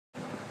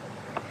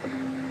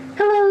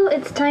Hello,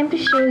 it's time to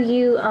show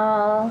you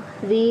all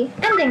the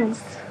endings.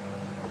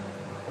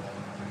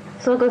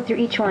 So we'll go through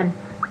each one.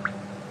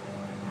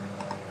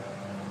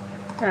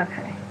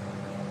 Okay.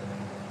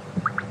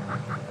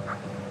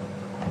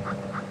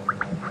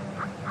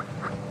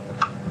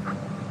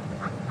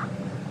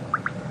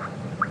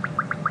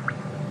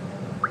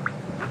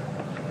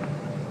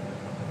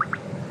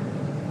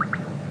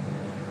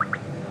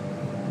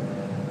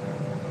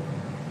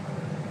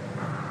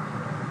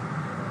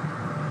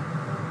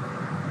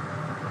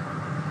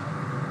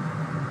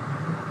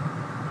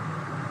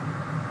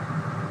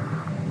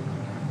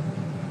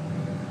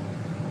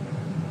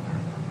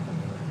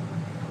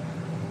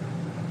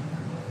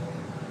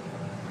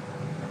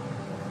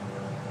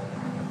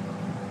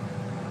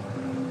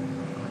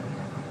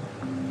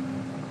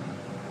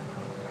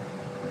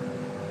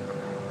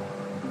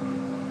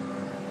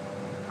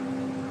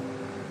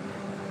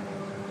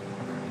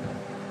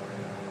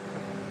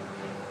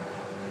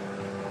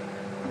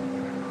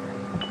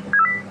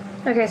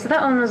 Okay, so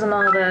that one wasn't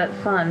all that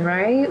fun,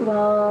 right?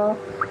 Well,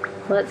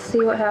 let's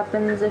see what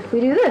happens if we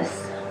do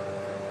this.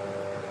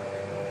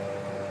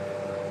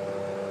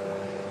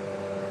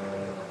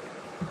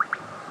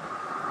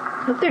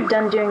 Hope they're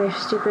done doing their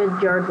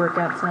stupid yard work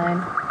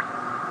outside.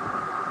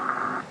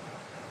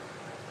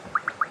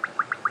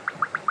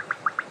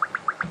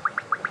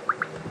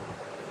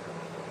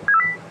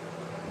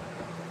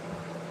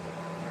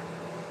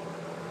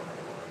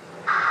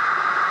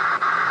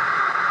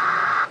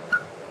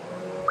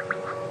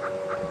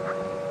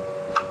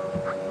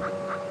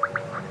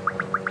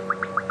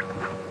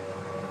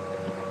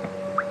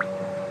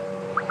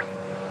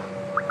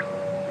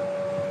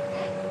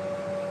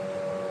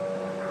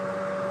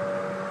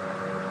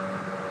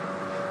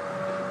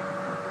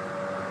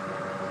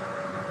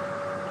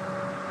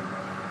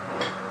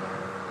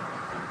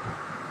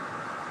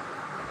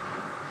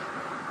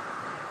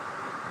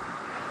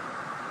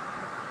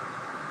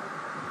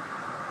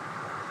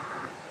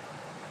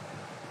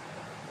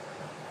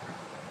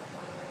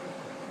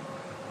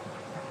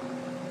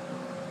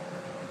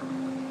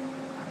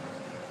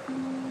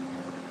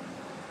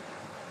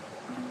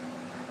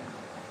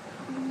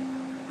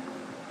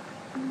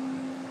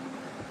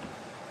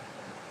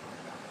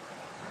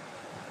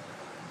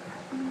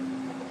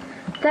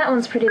 That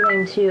one's pretty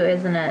lame too,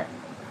 isn't it?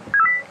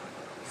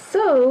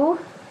 So,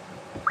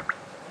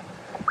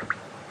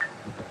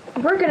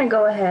 we're gonna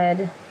go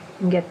ahead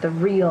and get the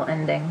real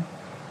ending.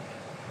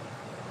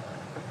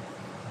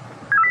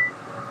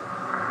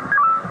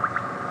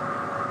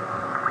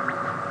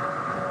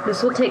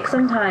 This will take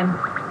some time.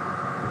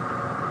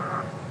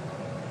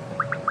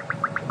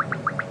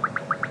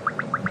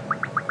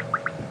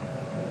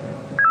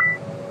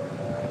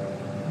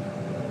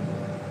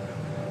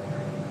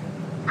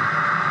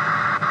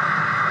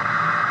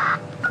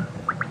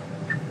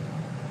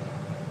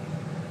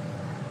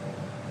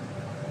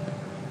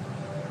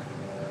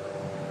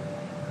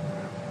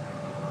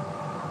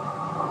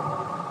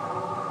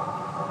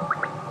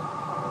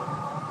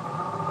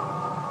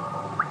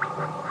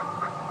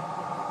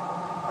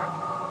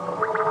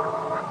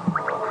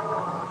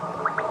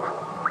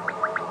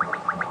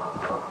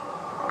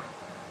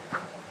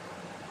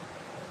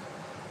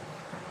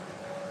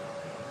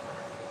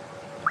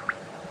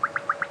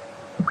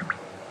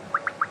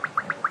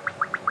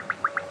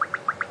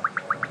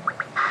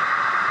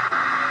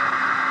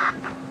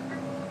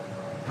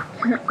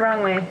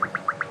 Wrong way.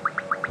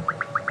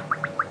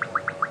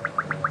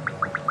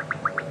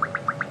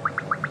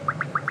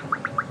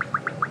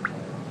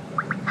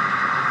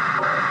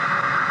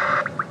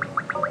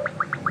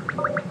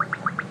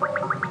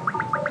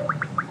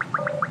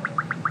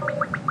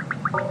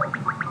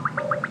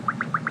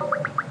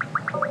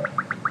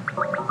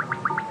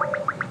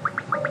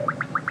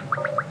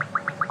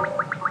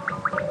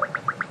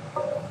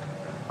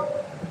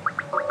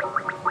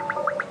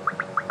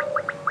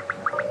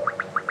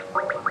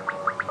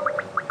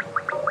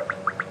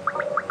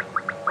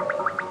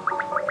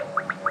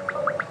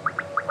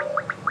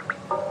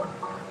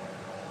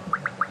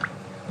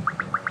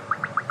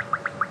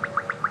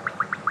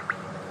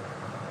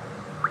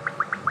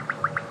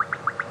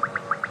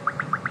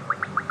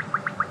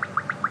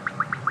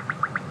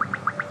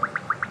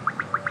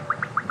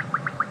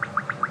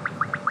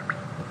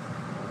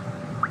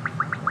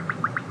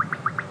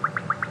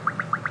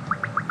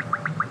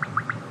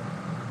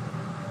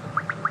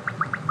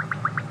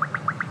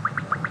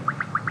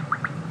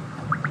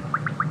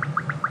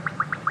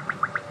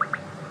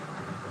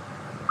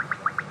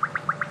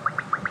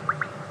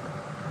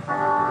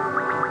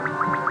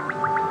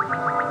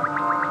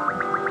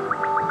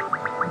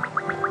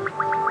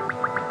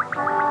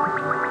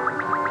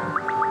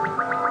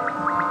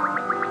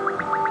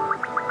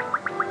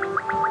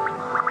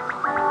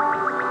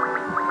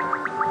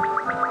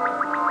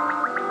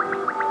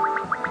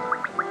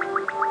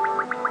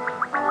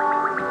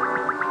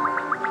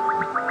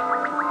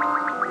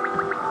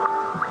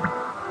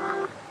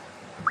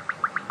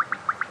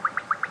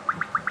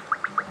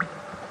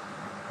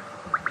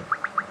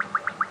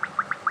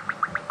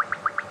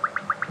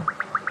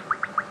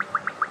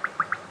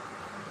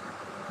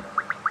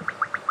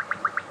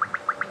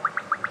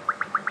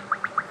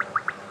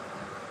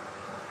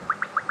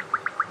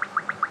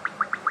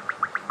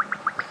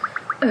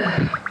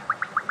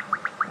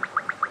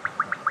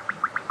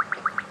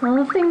 All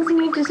the things you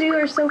need to do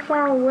are so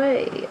far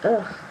away.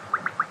 Ugh.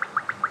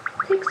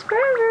 Takes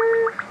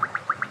forever.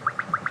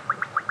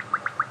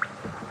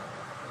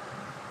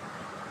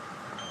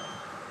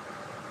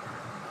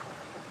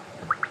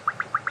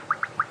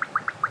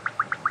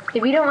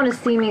 If you don't want to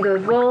see me go,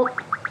 well,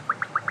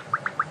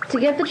 to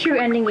get the true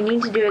ending, you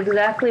need to do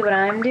exactly what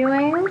I'm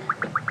doing.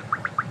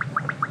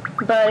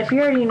 But if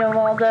you already know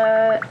all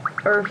that,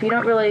 or if you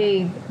don't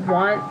really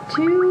want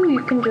to,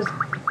 you can just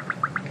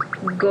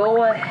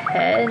go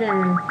ahead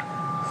and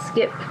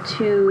skip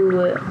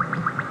to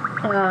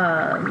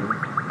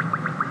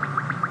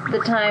the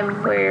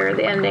time where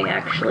the ending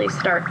actually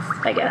starts,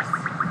 I guess.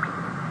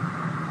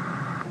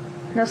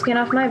 No skin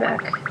off my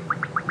back.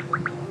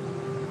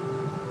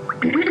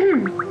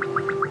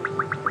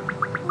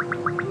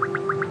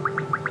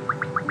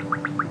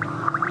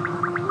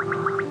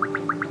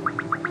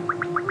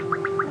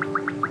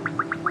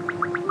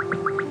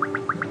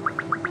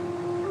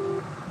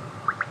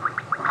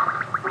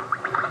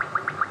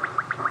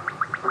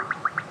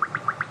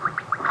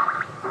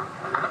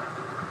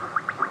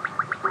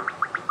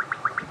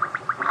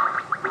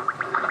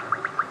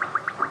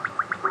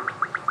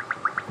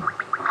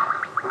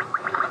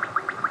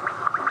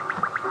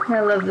 I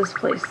love this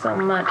place so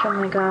much, oh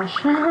my gosh.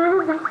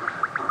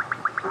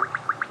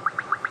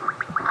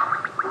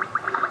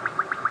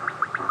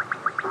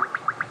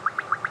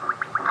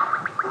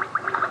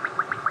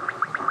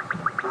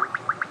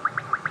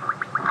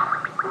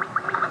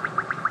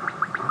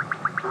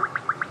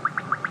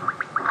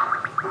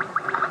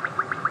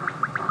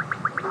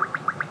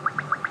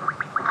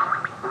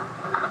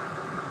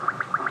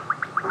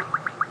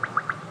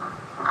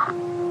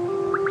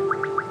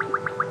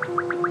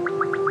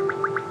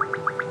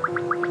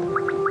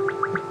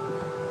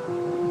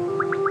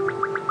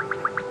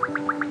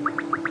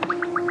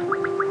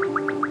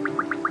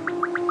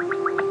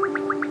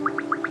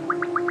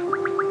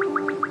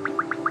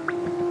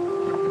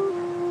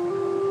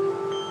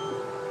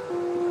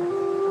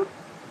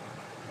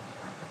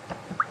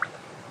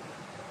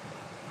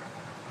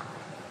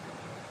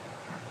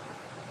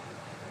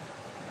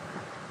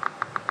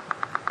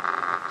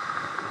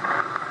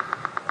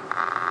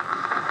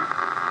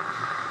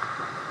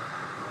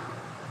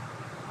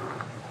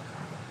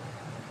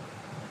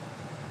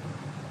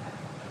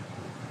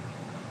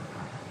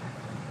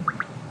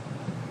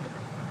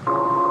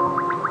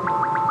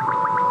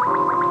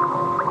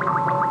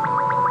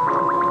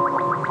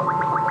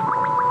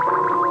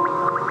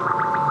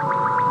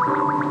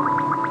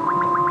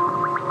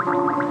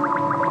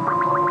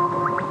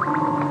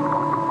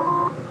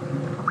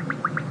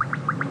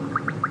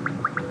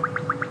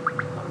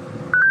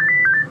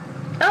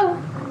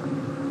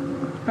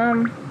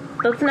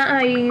 That's not how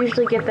you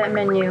usually get that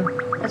menu,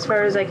 as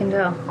far as I can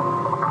tell.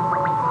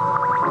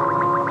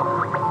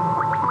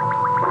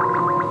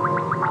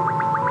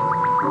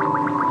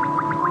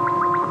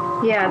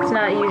 Yeah, it's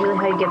not usually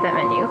how you get that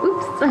menu.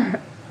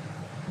 Oops.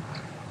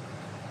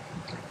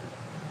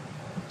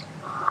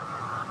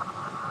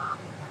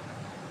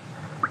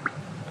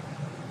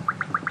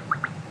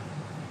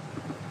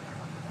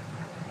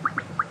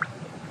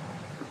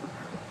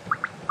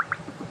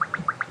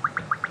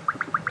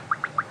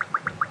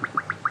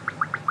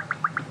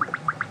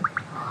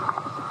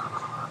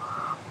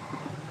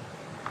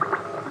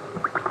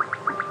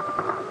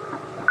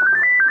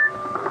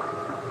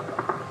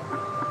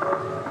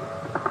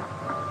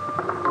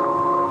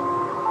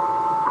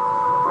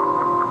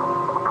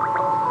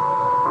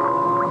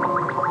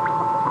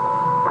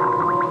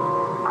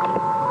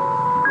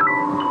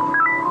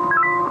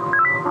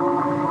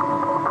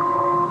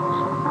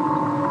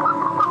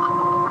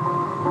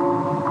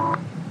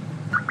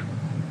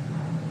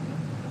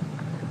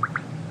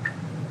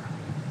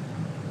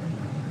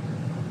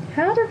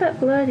 How did that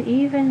blood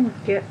even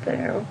get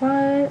there?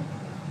 What?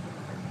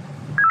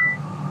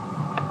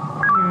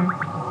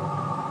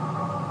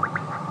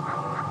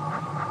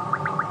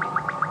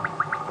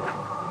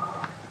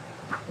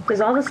 Does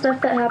all the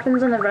stuff that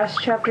happens in the rest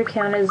chapter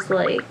count as,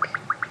 like...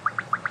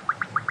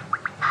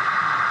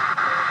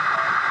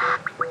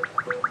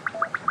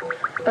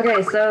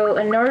 Okay, so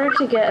in order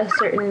to get a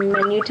certain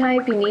menu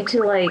type, you need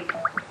to, like,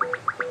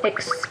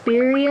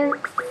 experience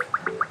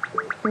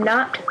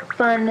not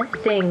fun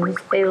things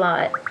a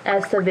lot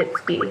as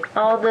Savitsky.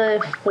 All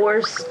the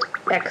forced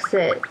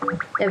exit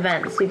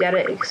events, you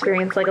gotta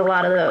experience, like, a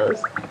lot of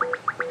those.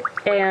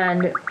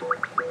 And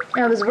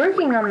I was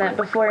working on that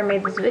before I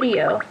made this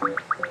video,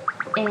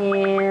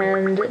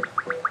 and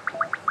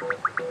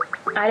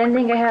I didn't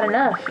think I had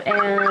enough,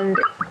 and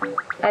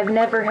I've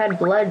never had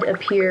blood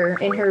appear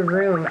in her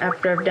room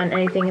after I've done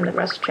anything in the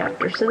rest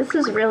chapter, so this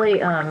is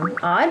really,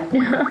 odd.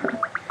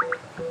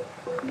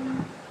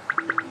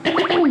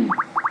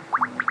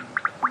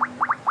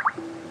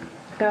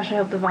 Gosh, I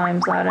hope the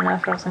volume's loud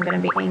enough or else I'm gonna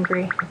be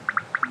angry.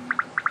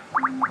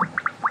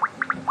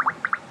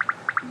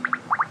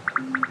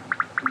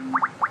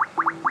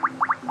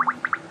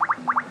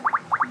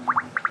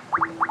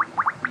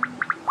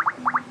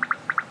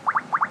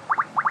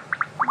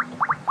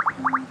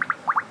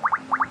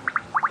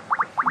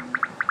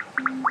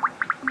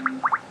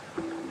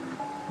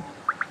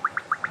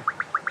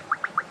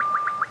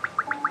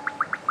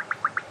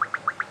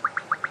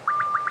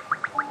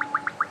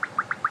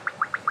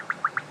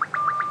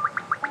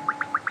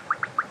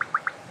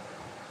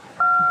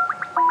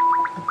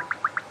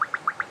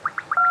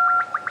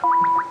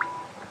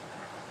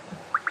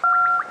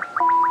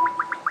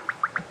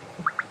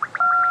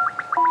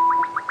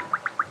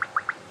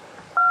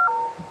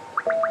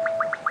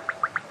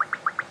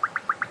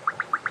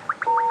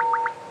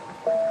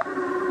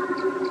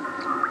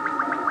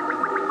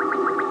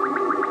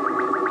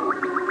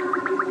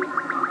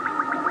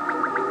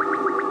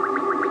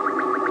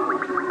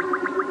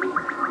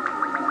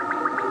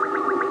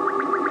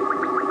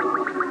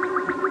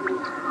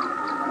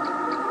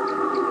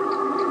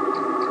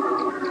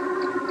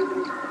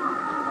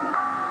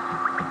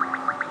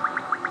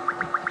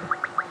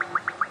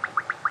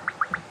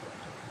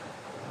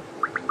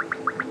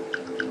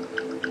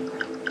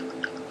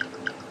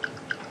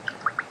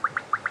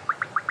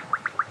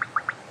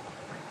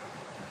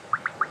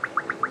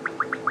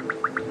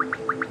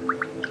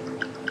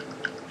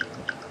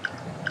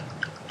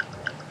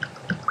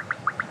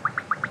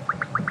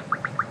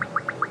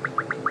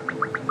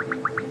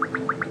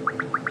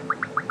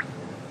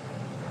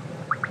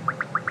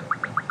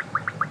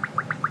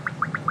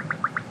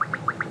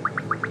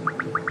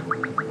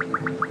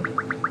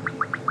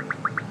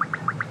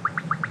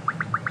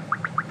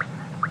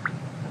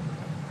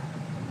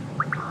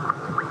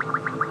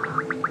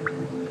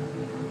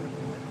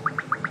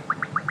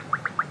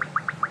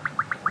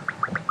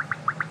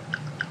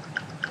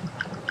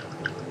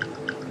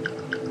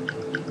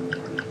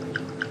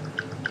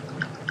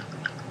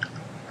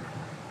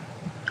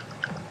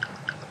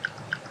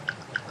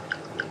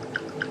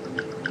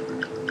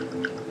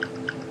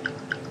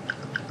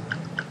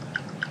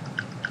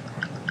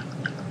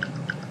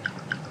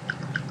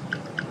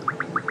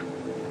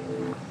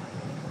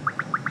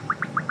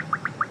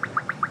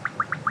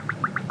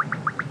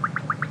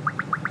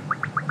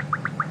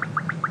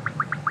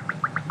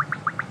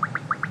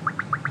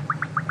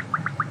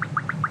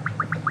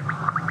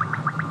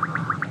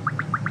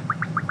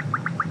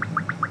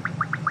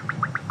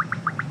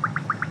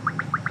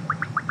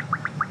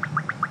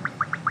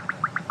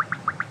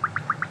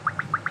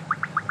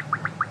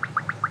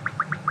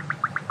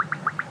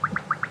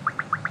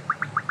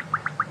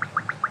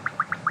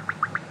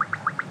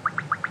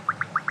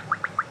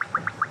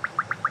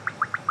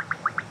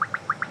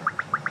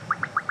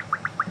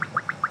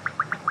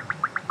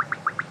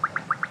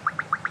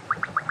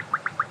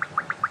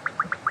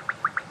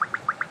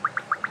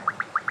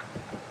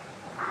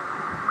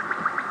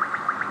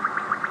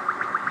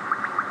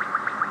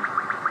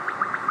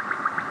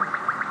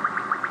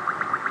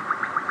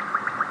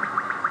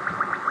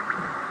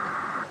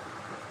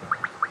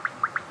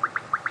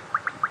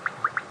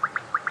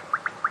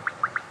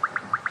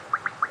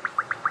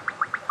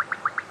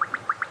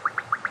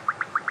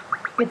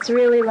 It's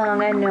really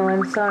long, I know,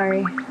 I'm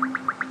sorry.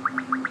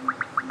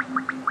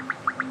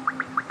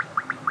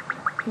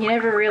 You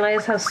never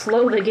realize how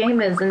slow the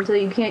game is until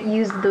you can't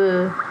use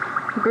the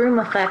broom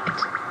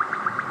effect.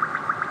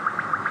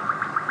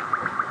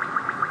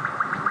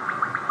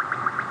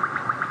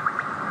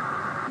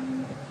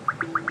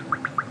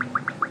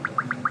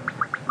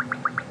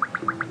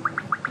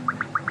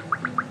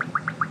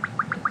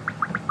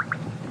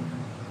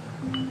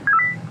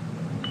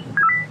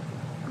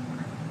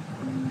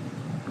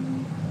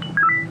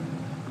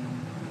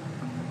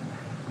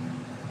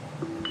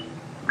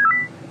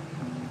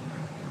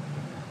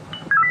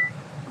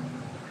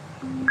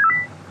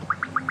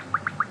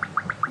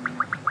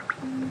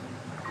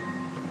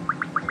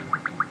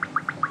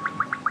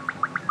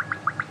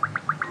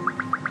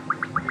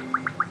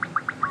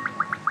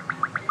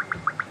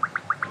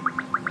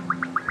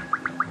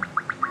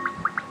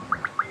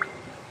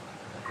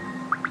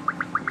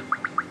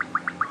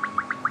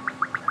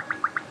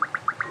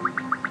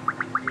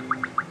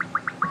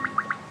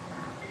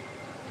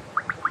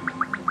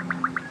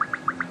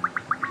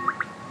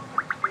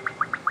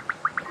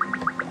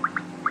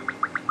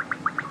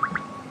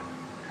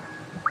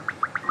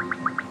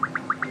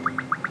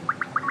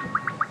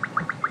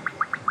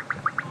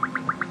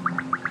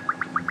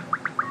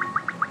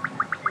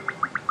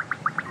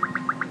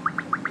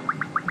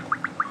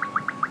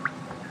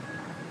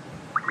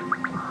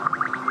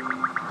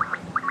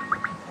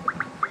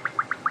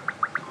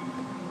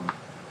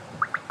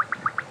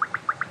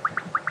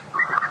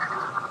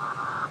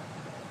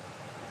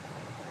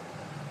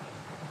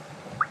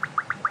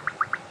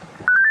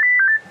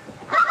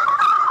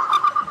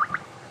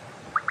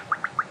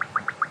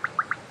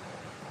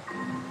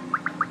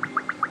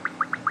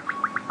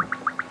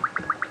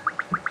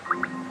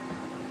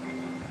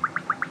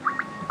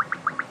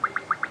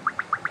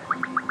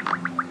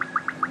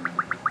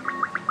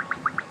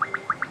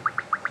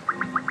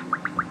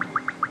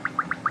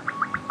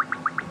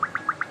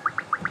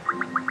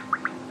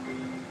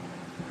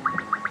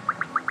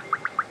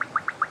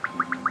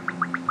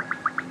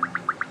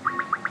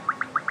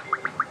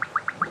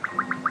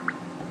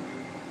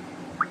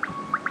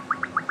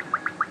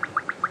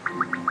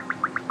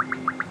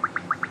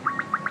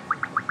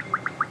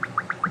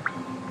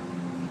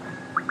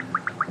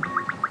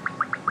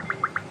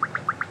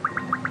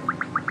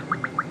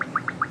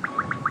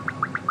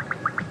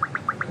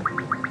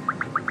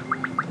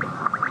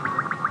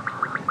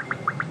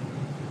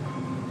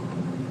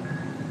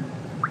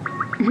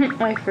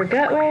 I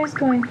forgot where I was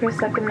going for a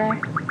second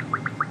there.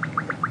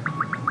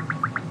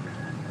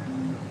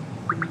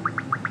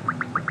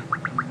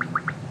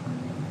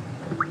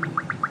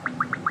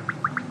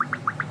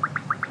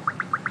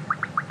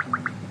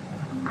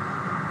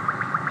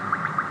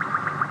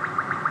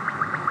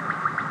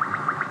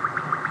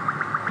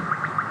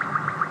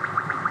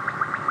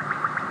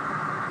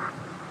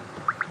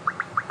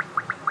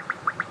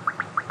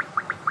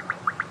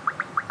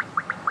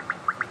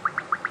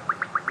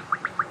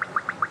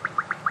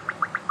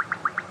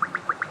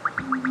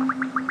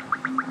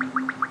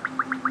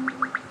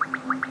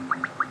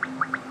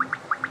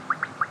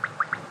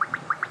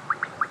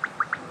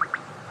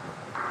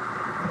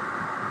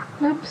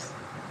 Oops.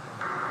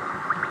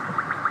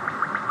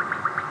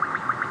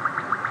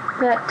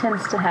 That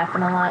tends to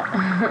happen a lot.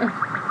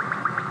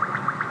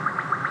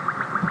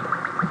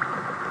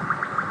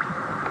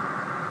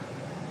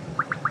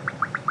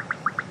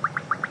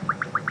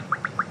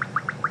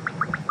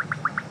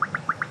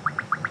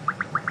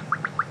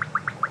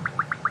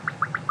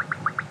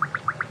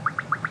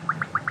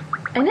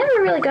 I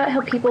never really got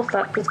how people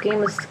thought this game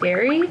was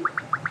scary,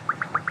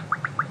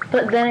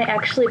 but then I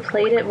actually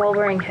played it while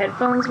wearing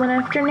headphones one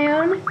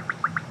afternoon,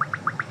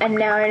 and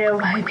now I know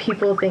why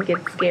people think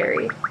it's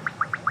scary.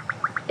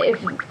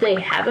 If they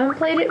haven't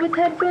played it with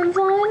headphones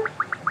on,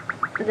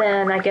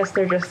 then I guess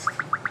they're just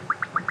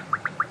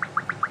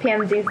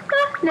pansies.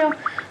 No,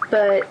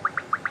 but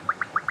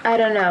I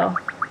don't know.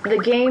 The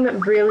game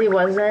really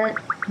wasn't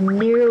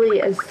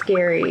nearly as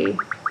scary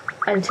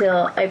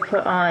until I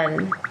put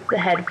on the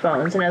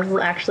headphones and I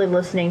was actually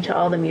listening to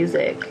all the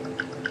music,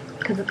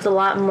 because it's a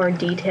lot more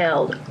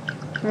detailed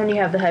when you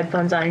have the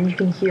headphones on and you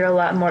can hear a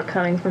lot more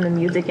coming from the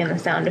music and the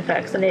sound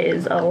effects, and it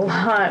is a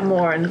lot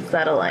more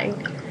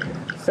unsettling.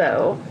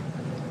 So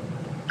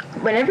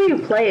whenever you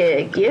play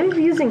it, give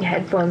using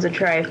headphones a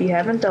try if you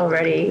haven't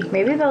already.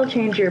 Maybe they'll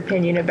change your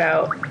opinion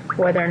about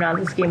whether or not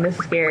this game is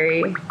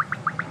scary.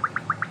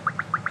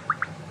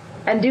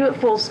 And do it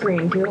full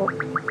screen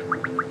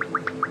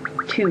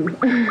too.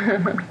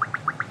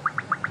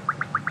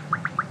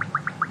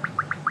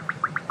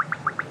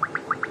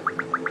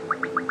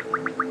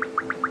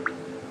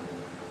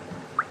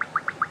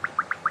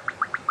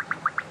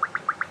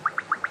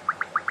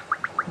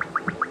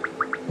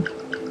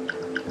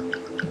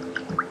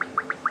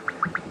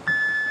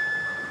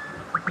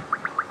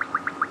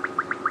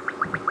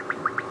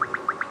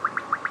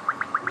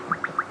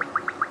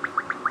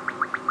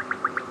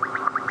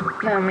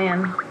 Oh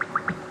man,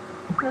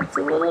 that's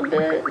a little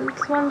bit,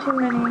 it's one too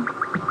many.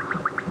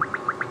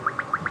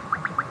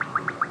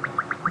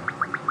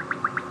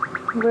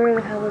 Where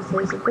the hell is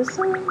this? Is it this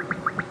one?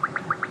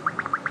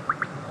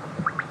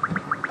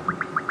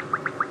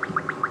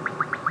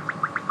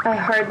 I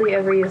hardly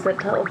ever use that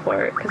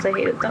teleport because I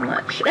hate it so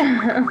much.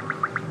 I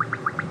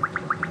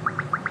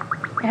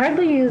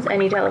hardly use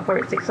any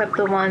teleports except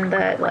the one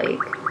that, like,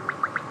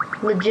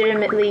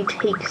 legitimately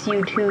takes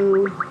you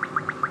to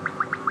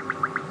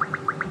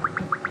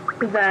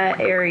that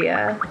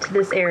area, to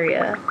this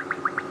area.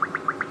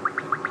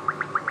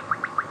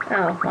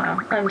 Oh, wow,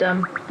 I'm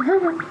dumb.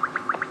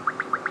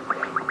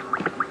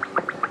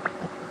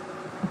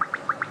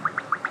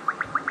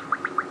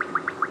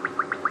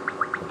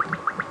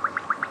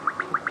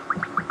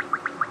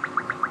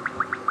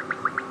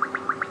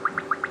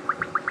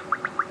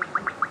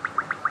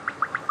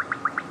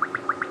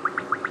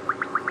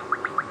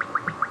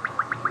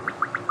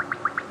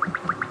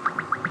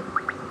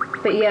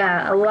 But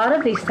yeah, a lot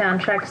of these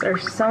soundtracks are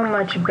so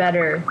much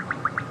better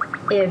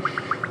if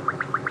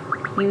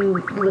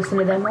you listen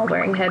to them while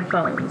wearing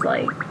headphones.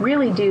 Like,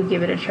 really do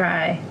give it a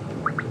try.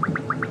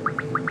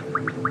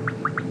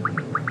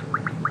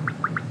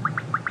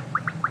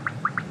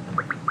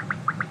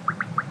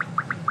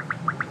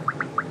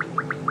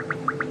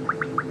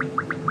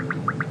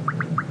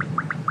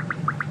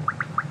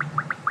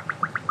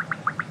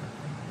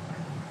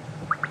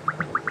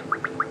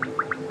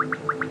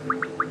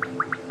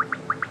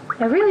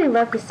 I really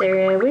love this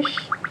area. I wish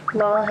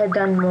LOL had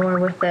done more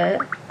with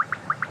it.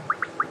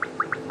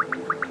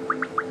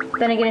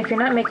 Then again, if you're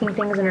not making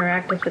things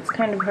interactive, it's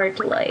kind of hard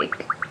to,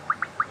 like,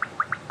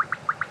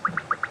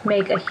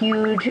 make a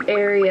huge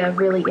area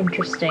really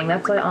interesting.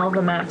 That's why all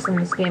the maps in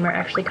this game are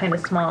actually kind of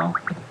small.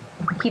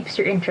 Keeps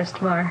your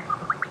interest more.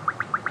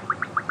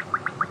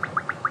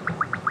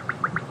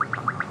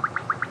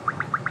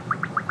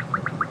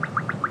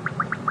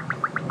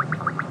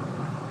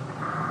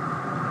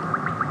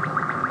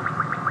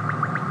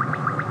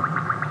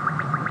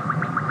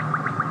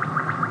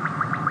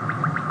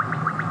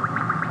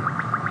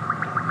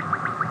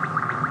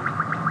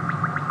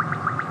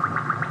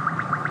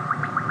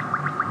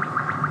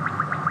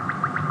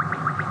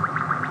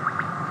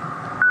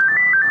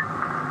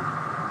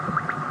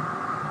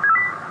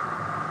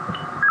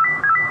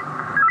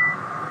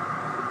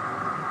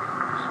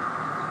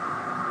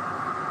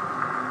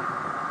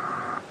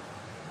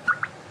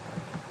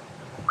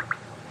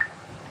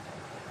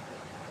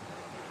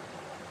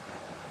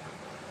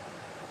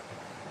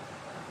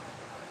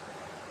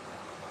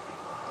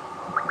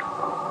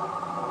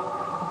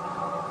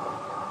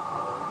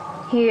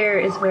 Here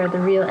is where the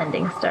real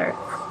ending starts.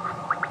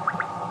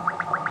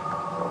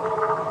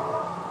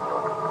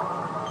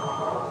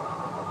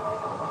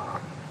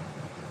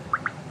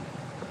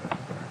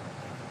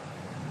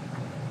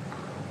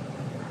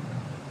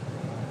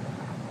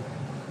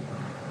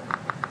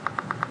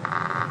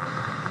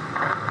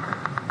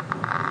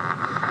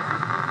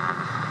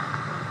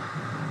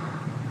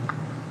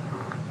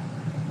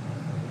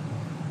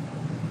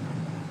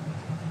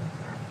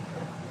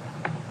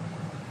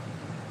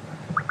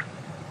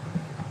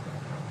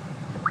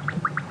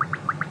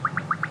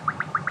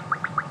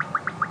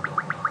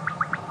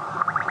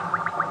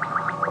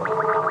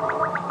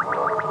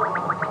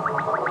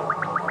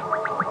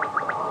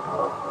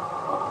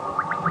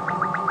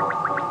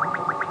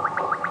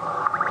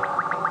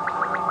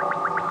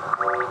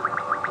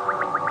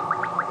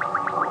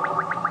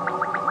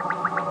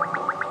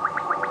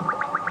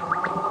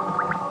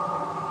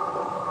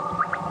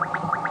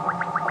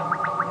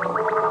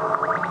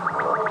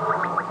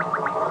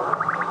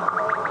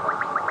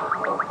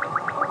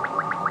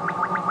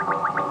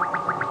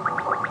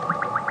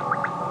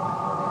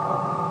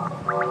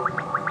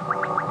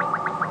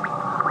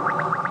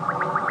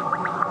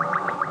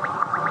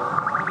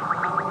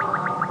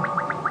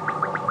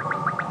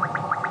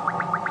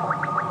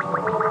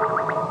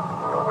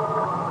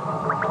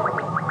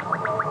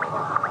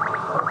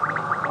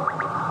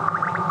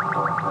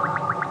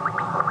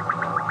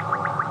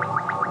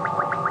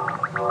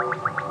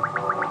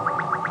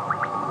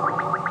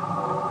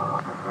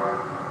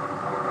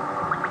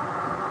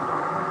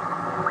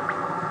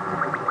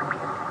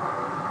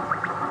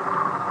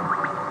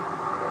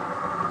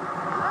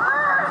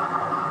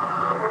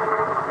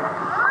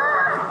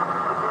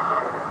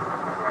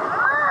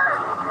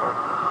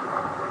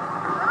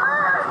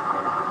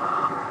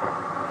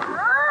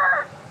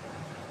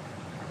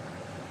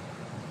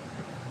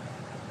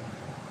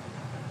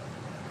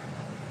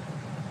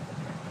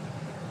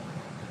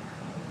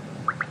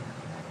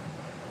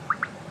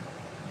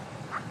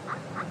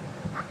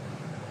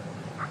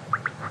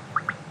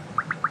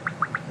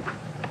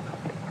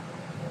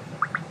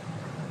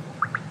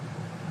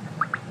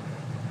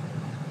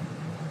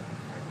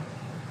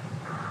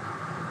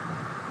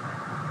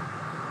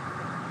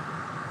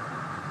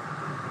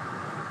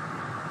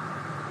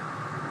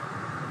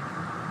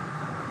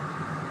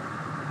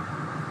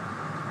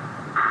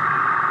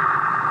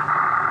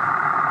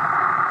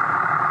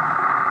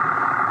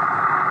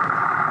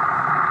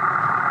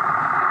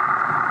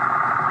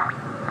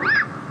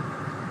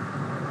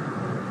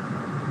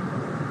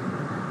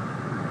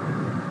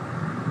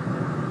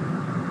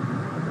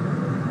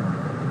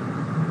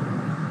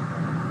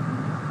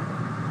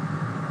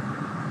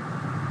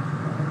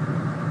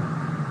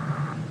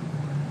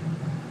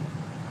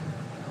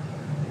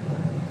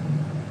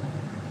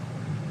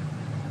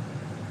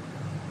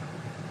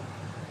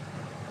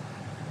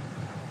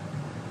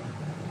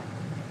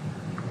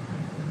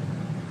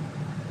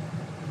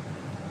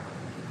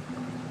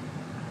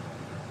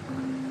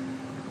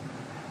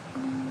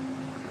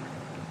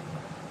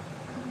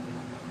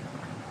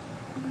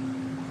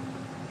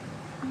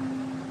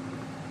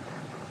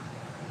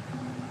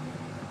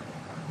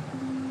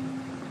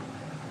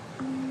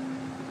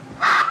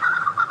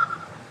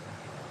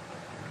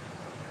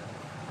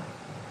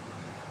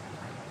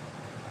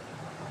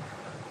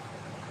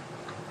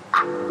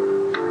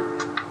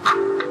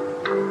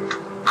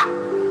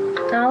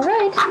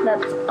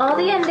 That's all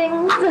the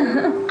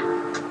endings.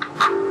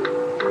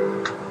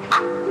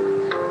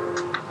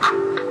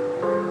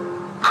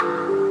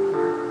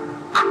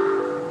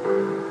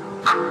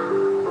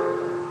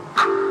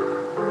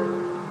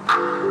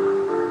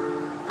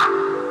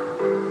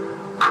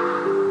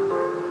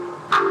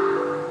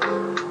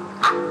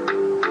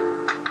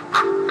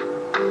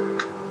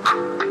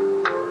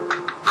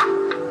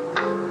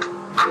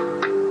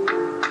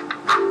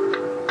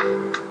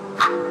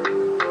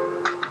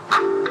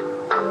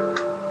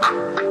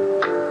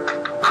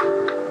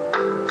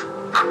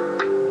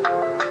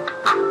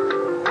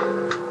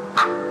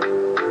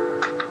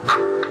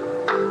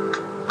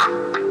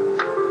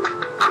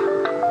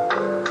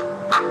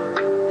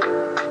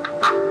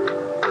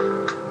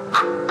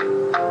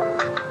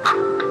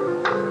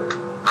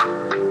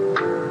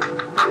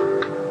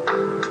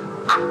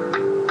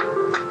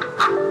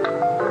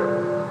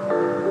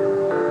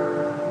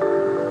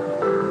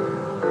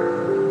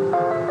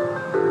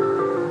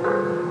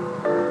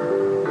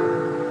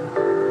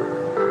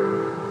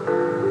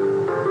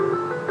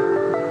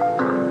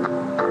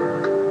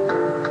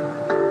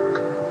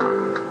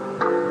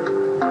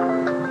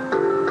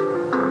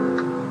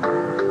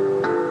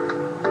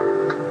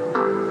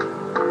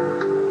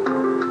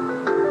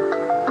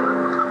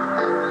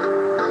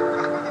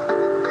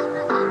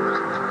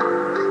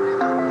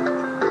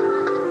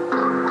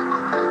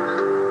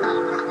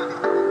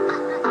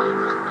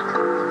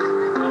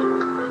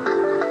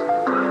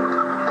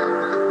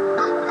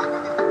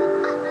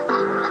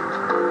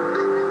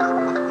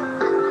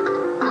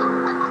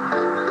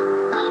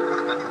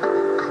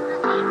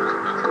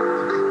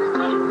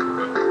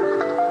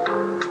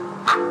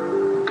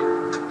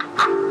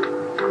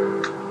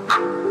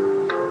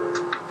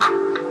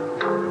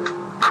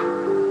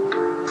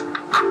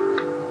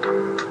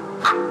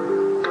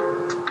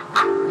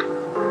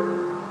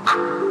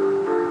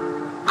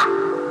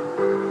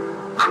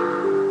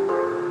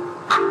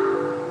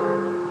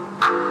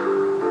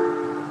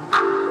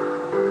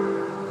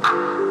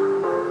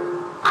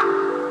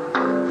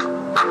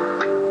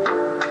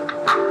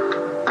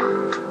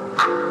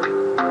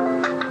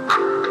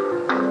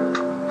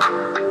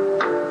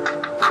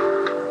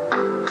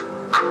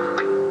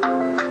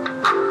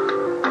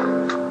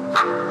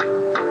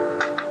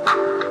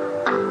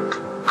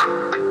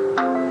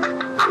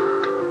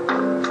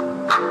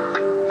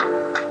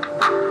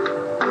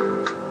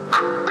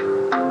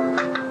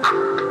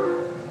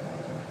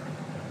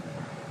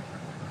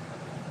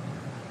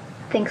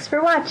 Thanks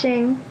for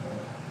watching!